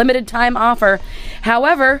this was a limited time offer.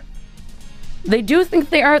 However, they do think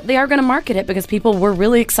they are going to market it because people were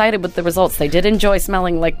really excited with the results. They did enjoy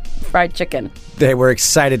smelling like fried chicken. They were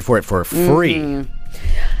excited for it for free. Mm-hmm.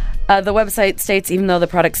 The website states, even though the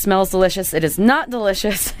product smells delicious, it is not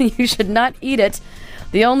delicious. You should not eat it.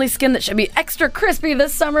 The only skin that should be extra crispy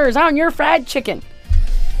this summer is on your fried chicken.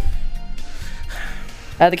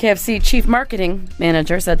 The KFC chief marketing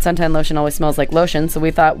manager said suntan lotion always smells like lotion, so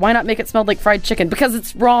we thought, why not make it smell like fried chicken? Because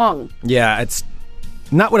it's wrong. Yeah, it's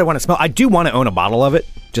not what I want to smell. I do want to own a bottle of it,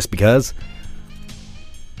 just because.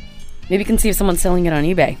 Maybe you can see if someone's selling it on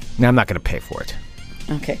eBay. No, I'm not going to pay for it.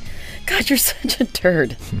 Okay. God, you're such a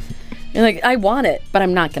turd. You're like, I want it, but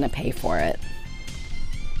I'm not going to pay for it.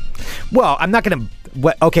 Well, I'm not going to...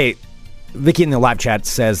 Okay, Vicky in the live chat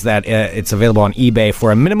says that it's available on eBay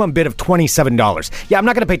for a minimum bid of $27. Yeah, I'm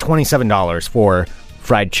not going to pay $27 for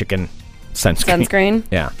fried chicken sunscreen. Sunscreen?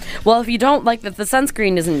 Yeah. Well, if you don't like that the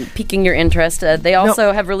sunscreen isn't piquing your interest, they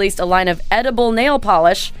also have released a line of edible nail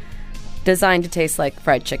polish designed to taste like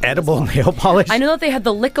fried chicken. Edible nail polish? I know that they had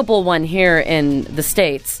the lickable one here in the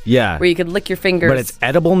States. Yeah. Where you could lick your fingers. But it's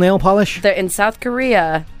edible nail polish? In South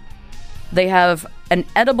Korea, they have an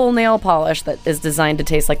edible nail polish that is designed to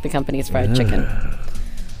taste like the company's fried chicken.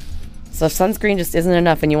 So if sunscreen just isn't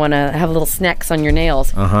enough and you want to have little snacks on your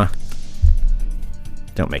nails. Uh-huh.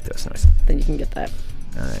 Don't make those noise. Then you can get that.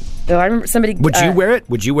 All right. So I remember somebody... Would you wear it?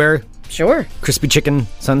 Would you wear... Sure. Crispy chicken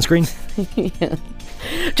sunscreen? Yeah.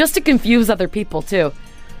 Just to confuse other people, too.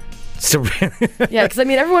 So yeah, because, I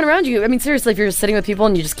mean, everyone around you... I mean, seriously, if you're sitting with people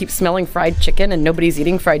and you just keep smelling fried chicken and nobody's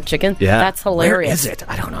eating fried chicken, that's hilarious. Where is it?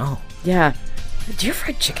 I don't know. Yeah. Do you have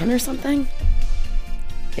fried chicken or something?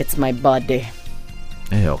 It's my body.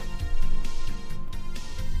 Ew.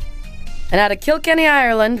 And out of Kilkenny,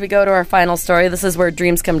 Ireland, we go to our final story. This is where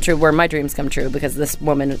dreams come true, where my dreams come true, because this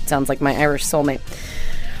woman sounds like my Irish soulmate.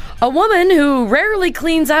 A woman who rarely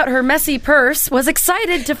cleans out her messy purse was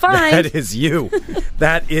excited to find... That is you.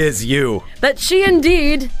 That is you. That she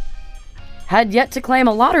indeed had yet to claim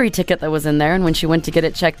a lottery ticket that was in there, and when she went to get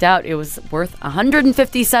it checked out, it was worth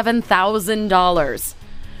 $157,000.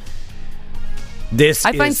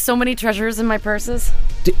 I find so many treasures in my purses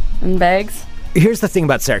and bags. Here's the thing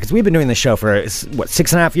about Sarah, because we've been doing this show for,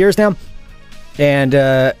 6.5 years now?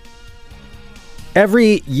 And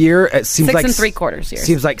every year, it seems 6 like... 6 3/4 years.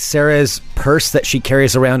 Seems like Sarah's purse that she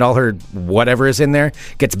carries around, all her whatever is in there,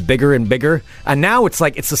 gets bigger and bigger. And now it's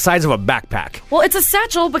like, it's the size of a backpack. Well, it's a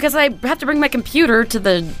satchel because I have to bring my computer to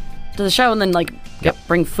the show and then,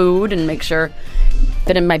 bring food and make sure...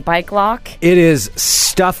 fit in my bike lock. It is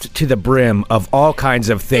stuffed to the brim of all kinds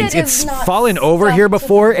of things. It's fallen over here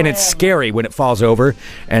before, and it's scary when it falls over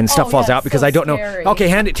and stuff falls out because I don't know. Okay,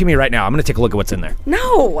 hand it to me right now. I'm going to take a look at what's in there.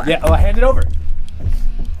 No. Yeah, hand it over.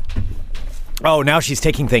 Oh, now she's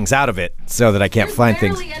taking things out of it so that I can't find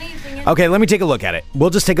things. Okay, let me take a look at it. We'll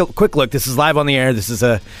just take a quick look. This is live on the air. This is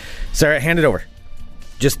Sarah, hand it over.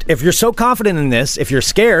 Just, if you're so confident in this, if you're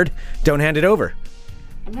scared, don't hand it over.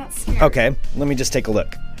 I'm not scared. Okay, let me just take a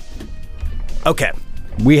look. Okay,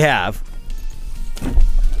 we have...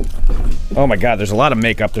 Oh my God, there's a lot of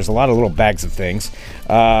makeup. There's a lot of little bags of things.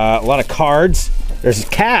 A lot of cards. There's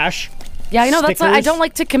cash. Yeah, I know. Stickers. That's why I don't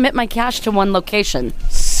like to commit my cash to one location.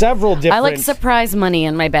 Several different... I like surprise money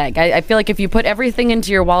in my bag. I feel like if you put everything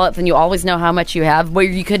into your wallet, then you always know how much you have. Where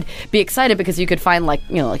you could be excited because you could find like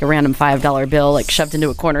a random $5 bill like shoved into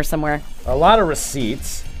a corner somewhere. A lot of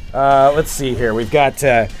receipts. Let's see here. We've got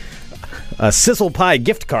a Sizzle Pie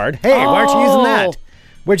gift card. Hey, why aren't you using that?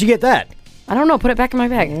 Where'd you get that? I don't know. Put it back in my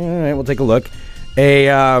bag. All right, we'll take a look.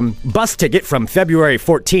 A bus ticket from February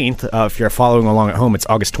 14th. If you're following along at home, it's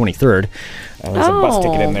August 23rd. There's a bus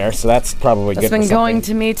ticket in there, so that's probably good. That's been going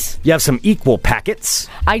to meet. You have some Equal packets.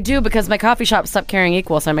 I do, because my coffee shop stopped carrying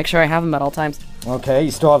Equal, so I make sure I have them at all times. Okay,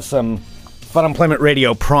 you still have some Fun Employment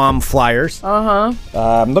Radio prom flyers.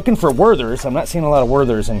 I'm looking for Werthers. I'm not seeing a lot of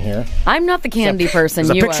Werthers in here. I'm not the candy person.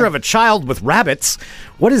 There's a picture of a child with rabbits.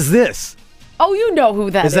 What is this? Oh, you know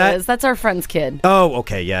who that is. That's our friend's kid. Oh,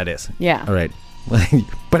 okay, yeah, it is. Yeah. All right.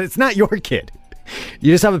 But it's not your kid.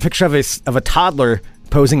 You just have a picture of a toddler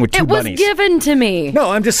posing with two bunnies. It was given to me.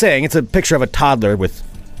 No, I'm just saying it's a picture of a toddler with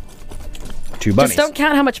two bunnies. Just don't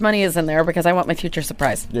count how much money is in there because I want my future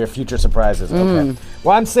surprise. Your future surprises. Okay.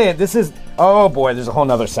 Well, I'm saying this is... Oh, boy, there's a whole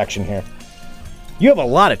nother section here. You have a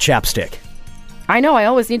lot of chapstick. I know. I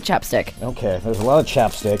always need chapstick. Okay, there's a lot of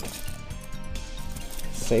chapstick.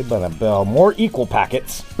 Saved by the bell. More Equal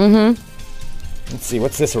packets. Let's see.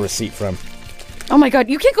 What's this a receipt from? Oh, my God.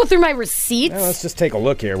 You can't go through my receipts. Well, let's just take a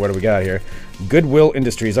look here. What do we got here? Goodwill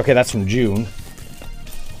Industries. Okay, that's from June.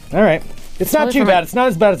 All right. It's not too bad. It's not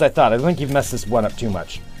as bad as I thought. I don't think you've messed this one up too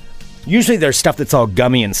much. Usually there's stuff that's all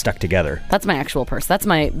gummy and stuck together. That's my actual purse.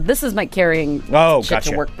 This is my carrying shit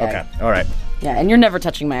to work bag. Okay. All right. Yeah, and you're never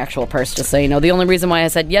touching my actual purse, just so you know. The only reason why I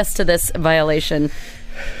said yes to this violation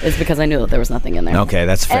is because I knew that there was nothing in there. Okay,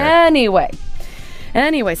 that's fair.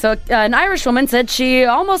 Anyway, so an Irish woman said she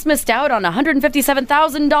almost missed out on a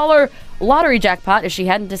 $157,000 lottery jackpot if she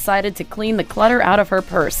hadn't decided to clean the clutter out of her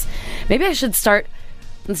purse. Maybe I should start,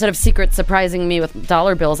 instead of secret surprising me with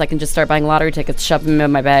dollar bills, I can just start buying lottery tickets, shove them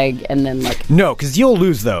in my bag, and then No, because you'll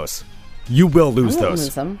lose those. You will lose those.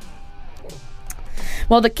 Lose them.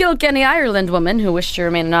 Well, the Kilkenny, Ireland woman, who wished to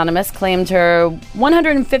remain anonymous, claimed her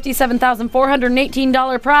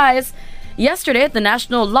 $157,418 prize yesterday at the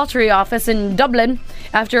National Lottery Office in Dublin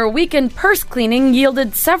after a weekend purse cleaning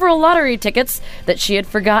yielded several lottery tickets that she had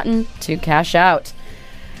forgotten to cash out.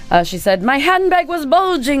 She said, "My handbag was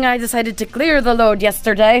bulging. I decided to clear the load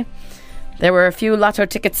yesterday. There were a few lotto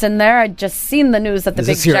tickets in there. I'd just seen the news that the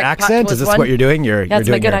big jackpot was won." Is this your accent? Is this what you're doing? That's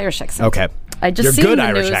my good Irish accent. Okay. I just seen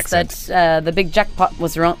the news that the big jackpot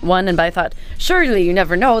was won, and I thought, surely you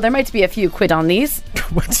never know. There might be a few quid on these.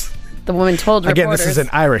 What? The woman told reporters. Again, this is an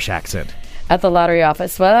Irish accent. At the lottery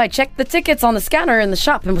office. Well, I checked the tickets on the scanner in the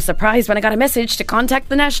shop and was surprised when I got a message to contact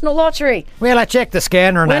the National Lottery. Well, I checked the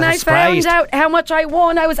scanner and when I was surprised. When I found out how much I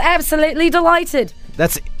won, I was absolutely delighted.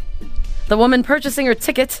 That's the woman purchasing her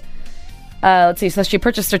ticket. Let's see. So she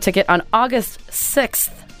purchased her ticket on August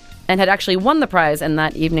 6th and had actually won the prize in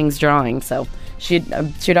that evening's drawing. So she'd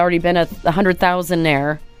already been a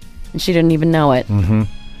 100,000-aire, and she didn't even know it. When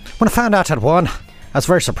I found out I'd won, I was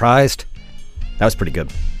very surprised. That was pretty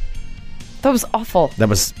good. That was awful. That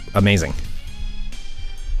was amazing.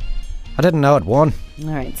 I didn't know it won. All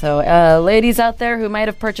right, so ladies out there who might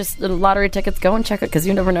have purchased the lottery tickets, go and check it, because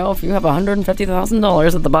you never know if you have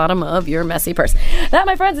 $150,000 at the bottom of your messy purse. That,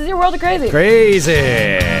 my friends, is your world of crazy.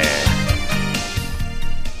 Crazy.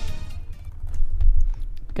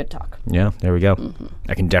 Good talk. Yeah, there we go.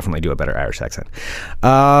 I can definitely do a better Irish accent. All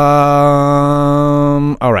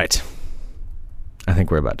right. I think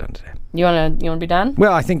we're about done today. You wanna be done?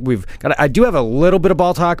 Well, I think we've got. I do have a little bit of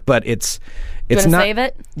ball talk, but it's not. Save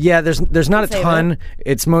it? Yeah, there's not a ton.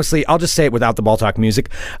 It's mostly. I'll just say it without the ball talk music.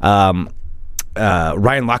 Ryan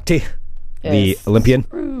Lochte, the Olympian.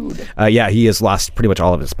 Rude. Yeah, he has lost pretty much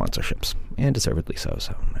all of his sponsorships, and deservedly so.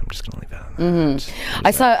 So I'm just gonna leave that.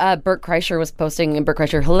 I saw Bert Kreischer was posting. And Bert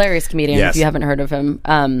Kreischer, hilarious comedian. Yes. If you haven't heard of him.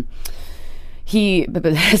 He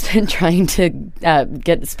has been trying to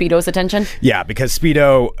get Speedo's attention. Yeah, because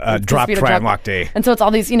Speedo dropped Ryan Lochte. And so it's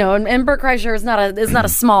all these, and Bert Kreischer is not a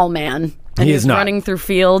small man. And he is not. Running through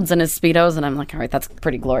fields in his Speedos, and I'm like, all right, that's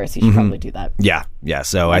pretty glorious. You should probably do that. Yeah.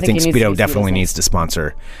 So I think Speedo definitely needs to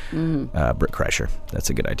sponsor Bert Kreischer. That's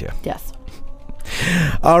a good idea. Yes.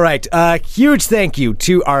 All right. Huge thank you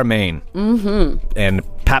to ARMAIN and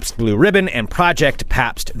Pabst Blue Ribbon and Project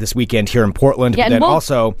Pabst this weekend here in Portland, but then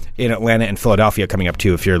also in Atlanta and Philadelphia coming up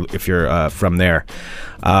too if you're from there.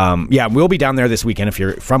 We'll be down there this weekend if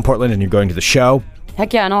you're from Portland and you're going to the show.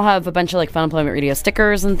 Heck yeah, and I'll have a bunch of like Fun Employment Radio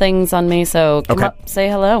stickers and things on me, so come up, say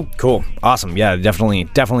hello. Cool. Awesome. Yeah, definitely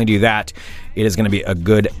do that. It is going to be a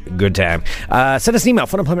good time. Send us an email,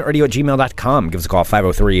 funemploymentradio@gmail.com. Give us a call,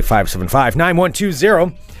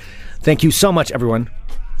 503-575-9120. Thank you so much, everyone,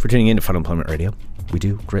 for tuning in to Fun Employment Radio. We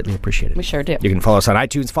do greatly appreciate it. We sure do. You can follow us on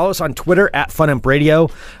iTunes. Follow us on Twitter @FunEmp Radio.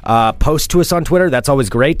 Post to us on Twitter. That's always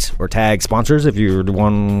great. Or tag sponsors if you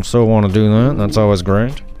want to do that. That's always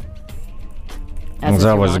great. That's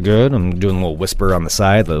always good. I'm doing a little whisper on the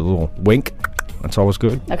side, a little wink. That's always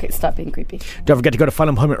good. Okay, stop being creepy. Don't forget to go to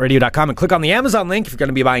funemploymentradio.com and click on the Amazon link if you're going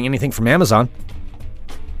to be buying anything from Amazon.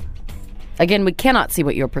 Again, we cannot see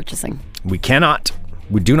what you're purchasing. We cannot.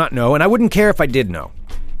 We do not know, and I wouldn't care if I did know.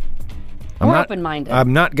 We're open-minded.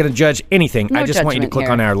 I'm not going to judge anything. No I just want you to click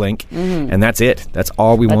here. on our link, and that's it. That's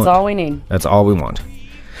all we want. That's all we need. That's all we want.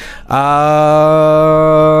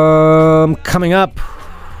 Coming up.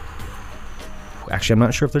 Actually, I'm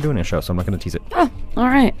not sure if they're doing a show, so I'm not going to tease it. Oh, all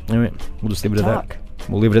right. All right. We'll just leave it at that.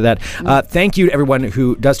 We'll leave it at that. Thank you to everyone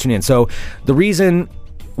who does tune in. So the reason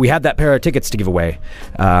we had that pair of tickets to give away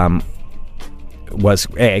was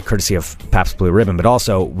courtesy of Pabst Blue Ribbon, but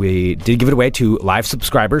also we did give it away to live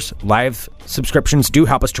subscribers. Live subscriptions do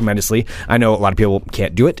help us tremendously. I know a lot of people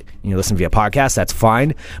can't do it. You listen via podcast, that's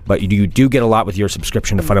fine, but you do get a lot with your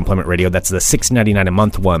subscription to Fun Employment Radio. That's the $6.99 a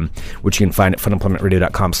month one, which you can find at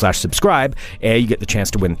funemploymentradio.com/subscribe. You get the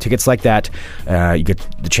chance to win tickets like that. You get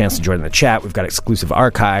the chance to join in the chat. We've got exclusive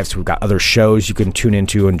archives. We've got other shows you can tune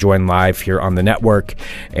into and join live here on the network.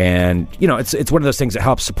 And, it's one of those things that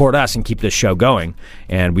helps support us and keep this show going.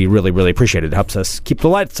 And we really, really appreciate it. It helps us keep the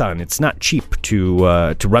lights on. It's not cheap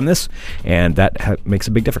to run this, and that makes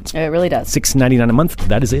a big difference. It really does. $6.99 a month.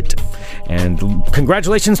 That is it. And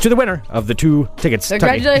congratulations to the winner of the 2 tickets.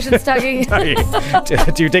 Congratulations,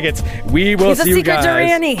 Tuggy. 2 tickets. We will see you guys. He's a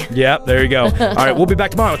secret Duranie. Yep, there you go. All right, we'll be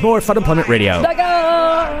back tomorrow with more Fun Employment Radio.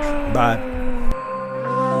 Bye.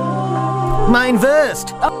 Mein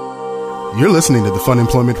Wurst. You're listening to the Fun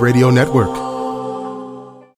Employment Radio Network.